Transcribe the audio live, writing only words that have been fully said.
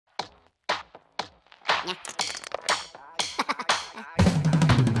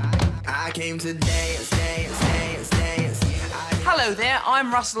I came to dance, dance, dance, dance. Hello there,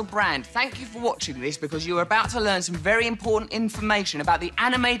 I'm Russell Brand. Thank you for watching this because you're about to learn some very important information about the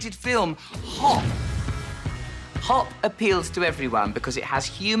animated film Hop. Hop appeals to everyone because it has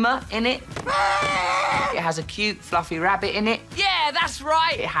humour in it. It has a cute, fluffy rabbit in it. Yeah, that's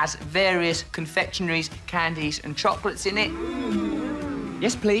right! It has various confectionaries, candies and chocolates in it.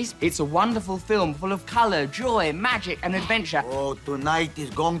 Yes, please. It's a wonderful film full of colour, joy, magic and adventure. Oh, tonight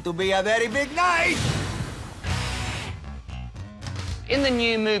is going to be a very big night! In the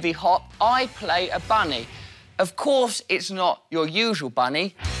new movie Hop, I play a bunny. Of course, it's not your usual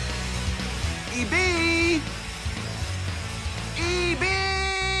bunny. E.B.!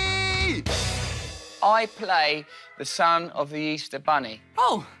 E.B.! I play the son of the Easter Bunny.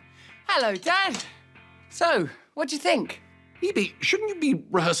 Oh, hello, Dad. So, what do you think? E.B., shouldn't you be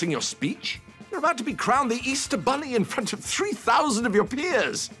rehearsing your speech? You're about to be crowned the Easter Bunny in front of 3,000 of your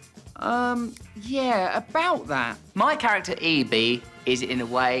peers. Yeah, about that. My character, E.B., is, in a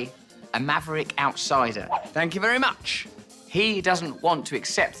way, a maverick outsider. Thank you very much. He doesn't want to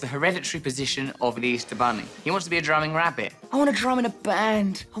accept the hereditary position of the Easter Bunny. He wants to be a drumming rabbit. I want to drum in a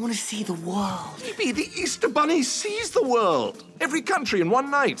band. I want to see the world. E.B., the Easter Bunny sees the world. Every country in one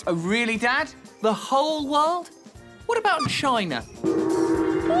night. Oh, really, Dad? The whole world? What about China?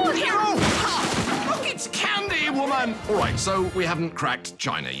 Oh, it's candy, woman! All right, so we haven't cracked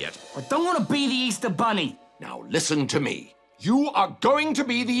China yet. I don't want to be the Easter Bunny. Now, listen to me. You are going to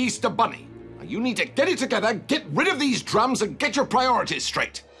be the Easter Bunny. Now, you need to get it together, get rid of these drums, and get your priorities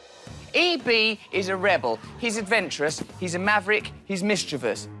straight. E.B. is a rebel. He's adventurous, he's a maverick, he's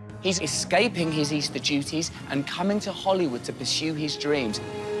mischievous. He's escaping his Easter duties and coming to Hollywood to pursue his dreams.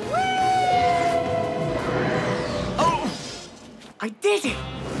 I did it!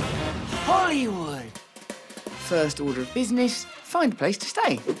 Hollywood! First order of business, find a place to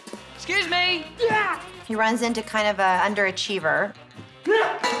stay. Excuse me! Yeah! He runs into kind of a underachiever,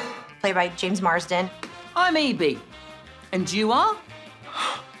 played by James Marsden. I'm E.B. And you are?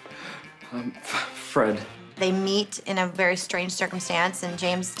 Fred. They meet in a very strange circumstance, and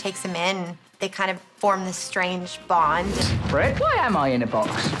James takes him in, and they kind of form this strange bond. Fred? Why am I in a box?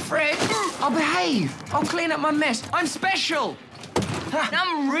 Fred, I'll behave. I'll clean up my mess. I'm special.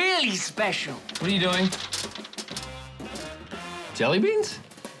 I'm really special. What are you doing? Jelly beans?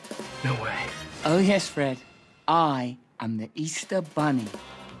 No way. Oh, yes, Fred. I am the Easter Bunny.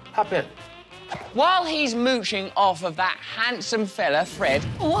 Hop in. While he's mooching off of that handsome fella, Fred...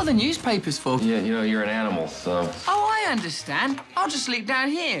 Well, what are the newspapers for? Yeah, you know, you're an animal, so... Oh, I understand. I'll just sleep down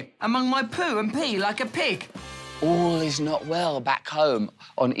here, among my poo and pee like a pig. All is not well back home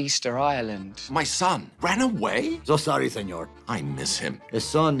on Easter Island. My son ran away? So sorry, senor. I miss him. A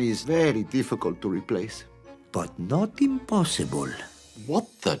son is very difficult to replace, but not impossible. What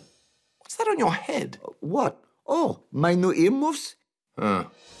the... What's that on your head? What? Oh, my new earmuffs?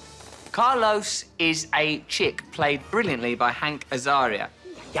 Carlos is a chick played brilliantly by Hank Azaria.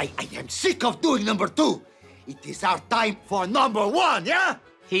 I am sick of doing number 2. It is our time for number 1, yeah?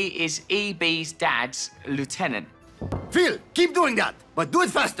 He is E.B.'s dad's lieutenant. Phil, keep doing that, but do it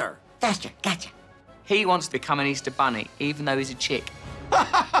faster. Faster, gotcha. He wants to become an Easter Bunny, even though he's a chick.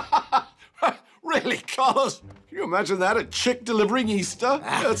 Really, Carlos? Can you imagine that? A chick delivering Easter?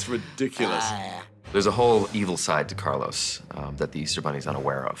 That's ridiculous. There's a whole evil side to Carlos that the Easter Bunny's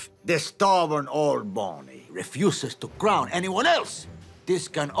unaware of. The stubborn old bunny refuses to crown anyone else. This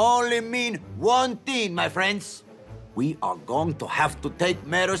can only mean one thing, my friends. We are going to have to take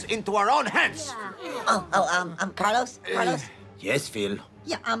matters into our own hands. Carlos? Carlos? Yes, Phil.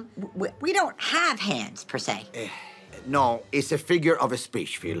 Yeah, we don't have hands, per se. No, it's a figure of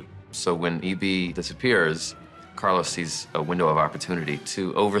speech, Phil. So when E.B. disappears, Carlos sees a window of opportunity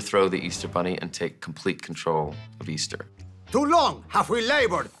to overthrow the Easter Bunny and take complete control of Easter. Too long have we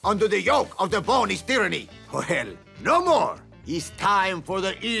labored under the yoke of the bunny's tyranny. Well, no more. It's time for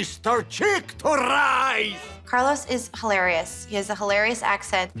the Easter chick to rise. Carlos is hilarious. He has a hilarious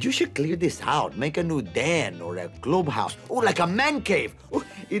accent. You should clear this out. Make a new den or a clubhouse. Oh, like a man cave. Oh,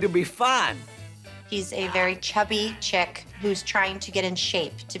 it'll be fun. He's a very chubby chick who's trying to get in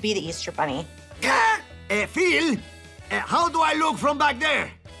shape to be the Easter Bunny. Phil, how do I look from back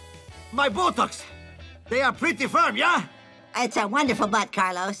there? My buttocks, they are pretty firm, yeah? It's a wonderful butt,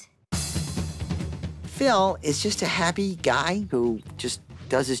 Carlos. Phil is just a happy guy who just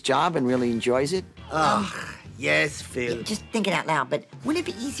does his job and really enjoys it. Yes, Phil. Just thinking out loud, but wouldn't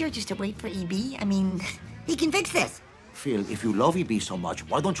it be easier just to wait for E.B.? I mean, he can fix this. Phil, if you love E.B. so much,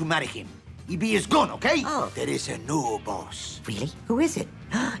 why don't you marry him? EB is gone, okay? Oh. There is a new boss. Really? Who is it?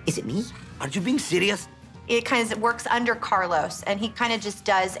 Is it me? Are you being serious? It kind of works under Carlos, and he kind of just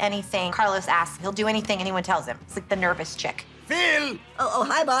does anything Carlos asks. He'll do anything anyone tells him. It's like the nervous chick. Phil! Oh,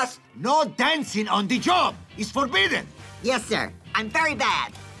 hi, boss. No dancing on the job. It's forbidden. Yes, sir. I'm very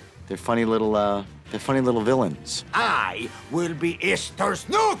bad. They're funny little villains. I will be Easter's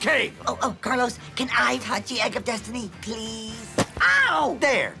new king. Oh, Carlos, can I touch the Egg of Destiny, please? Ow!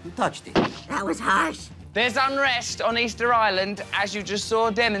 There, you touched it. That was harsh. There's unrest on Easter Island, as you just saw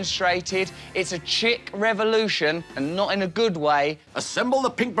demonstrated. It's a chick revolution, and not in a good way. Assemble the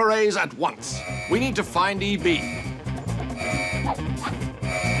Pink Berets at once. We need to find EB.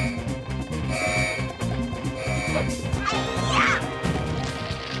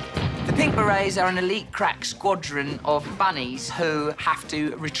 The Pink Berets are an elite crack squadron of bunnies who have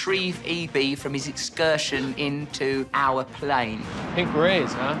to retrieve EB from his excursion into our plane. Pink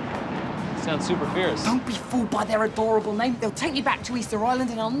Berets, huh? Sounds super fierce. Don't be fooled by their adorable name. They'll take you back to Easter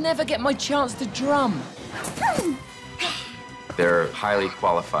Island and I'll never get my chance to drum. They're highly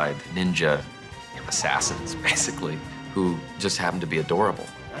qualified ninja assassins, basically, who just happen to be adorable.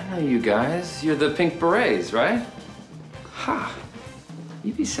 I know you guys. You're the Pink Berets, right? Ha!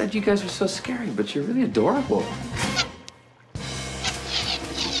 Evie said you guys were so scary, but you're really adorable.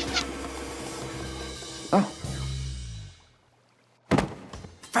 Oh.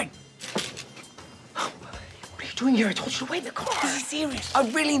 Fred. What are you doing here? I told you to wait in the car. This is serious. I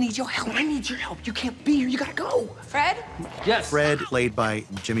really need your help. I need your help. You can't be here. You gotta go. Fred? Yes. Fred, played by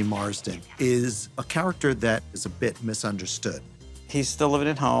Jimmy Marsden, is a character that is a bit misunderstood. He's still living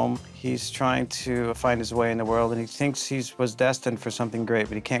at home. He's trying to find his way in the world, and he thinks he was destined for something great,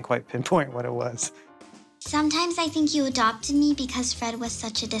 but he can't quite pinpoint what it was. Sometimes I think you adopted me because Fred was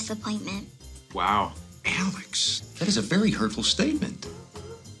such a disappointment. Wow. Alex, that is a very hurtful statement.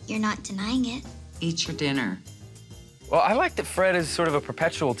 You're not denying it. Eat your dinner. Well, I like that Fred is sort of a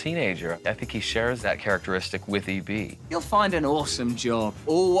perpetual teenager. I think he shares that characteristic with EB. You'll find an awesome job.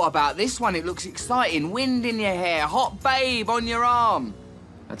 Oh, what about this one? It looks exciting. Wind in your hair, hot babe on your arm.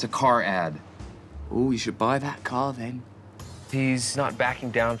 That's a car ad. Oh, you should buy that car then. He's not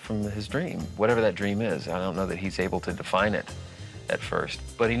backing down from his dream, whatever that dream is. I don't know that he's able to define it at first,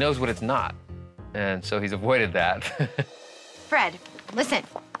 but he knows what it's not, and so he's avoided that. Fred, listen.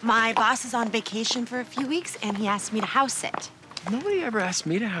 My boss is on vacation for a few weeks, and he asked me to house sit. Nobody ever asked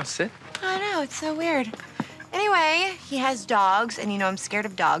me to house sit. I know, it's so weird. Anyway, he has dogs, and you know I'm scared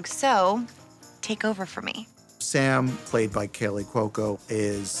of dogs, so take over for me. Sam, played by Kaylee Cuoco,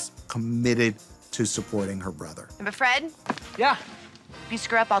 is committed to supporting her brother. But Fred? Yeah? If you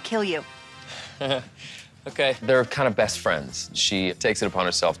screw up, I'll kill you. Okay. They're kind of best friends. She takes it upon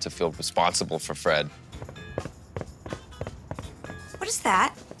herself to feel responsible for Fred. What is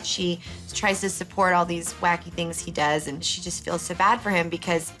that? She tries to support all these wacky things he does, and she just feels so bad for him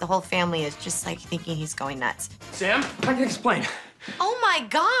because the whole family is just like thinking he's going nuts. Sam, I can explain. Oh my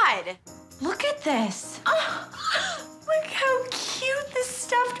God! Look at this. Oh, look how cute this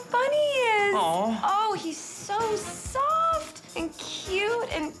stuffed bunny is. Aw. Oh, he's so soft and cute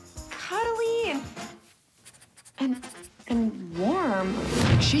and cuddly and warm.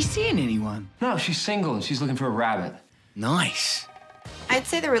 Is she seeing anyone? No, she's single and she's looking for a rabbit. Nice. I'd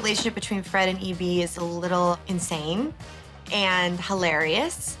say the relationship between Fred and EB is a little insane and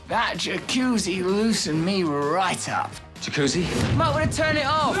hilarious. That jacuzzi loosened me right up. Jacuzzi? Might want to turn it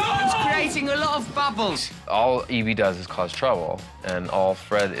off. No! It's creating a lot of bubbles. All EB does is cause trouble, and all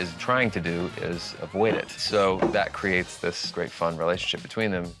Fred is trying to do is avoid it. So that creates this great fun relationship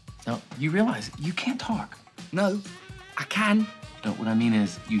between them. Now, you realize you can't talk. No, I can. No, what I mean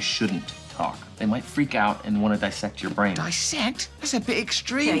is you shouldn't talk. They might freak out and want to dissect your brain. Dissect? That's a bit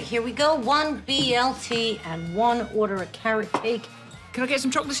extreme. Okay, here we go. 1 BLT and 1 order of carrot cake. Can I get some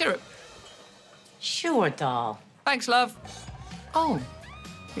chocolate syrup? Sure, doll. Thanks, love. Oh,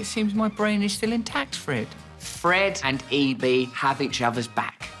 it seems my brain is still intact, Fred. Fred and EB have each other's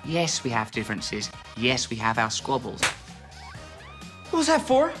back. Yes, we have differences. Yes, we have our squabbles. What was that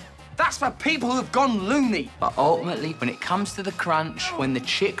for? That's for people who've gone loony. But ultimately, when it comes to the crunch, when the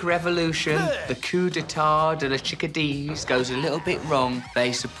chick revolution, the coup d'etat de la chickadee goes a little bit wrong,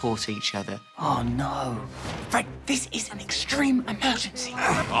 they support each other. Oh, no. Fred, this is an extreme emergency.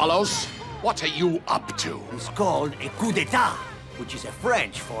 Carlos, what are you up to? It's called a coup d'etat, which is a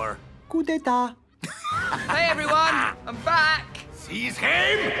French for coup d'etat. Hey, everyone, I'm back. Seize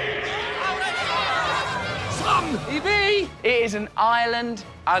him! Son! EB, it is an island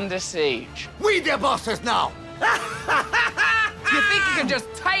under siege. We the bosses now! You think you can just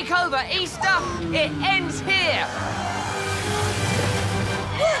take over Easter? It ends here.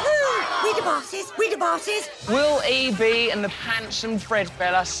 Woohoo! We the bosses. We the bosses. Will E.B. and the handsome Fred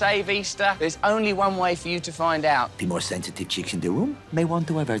fella save Easter? There's only one way for you to find out. The more sensitive chicks in the room may want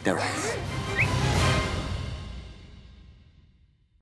to avert their eyes.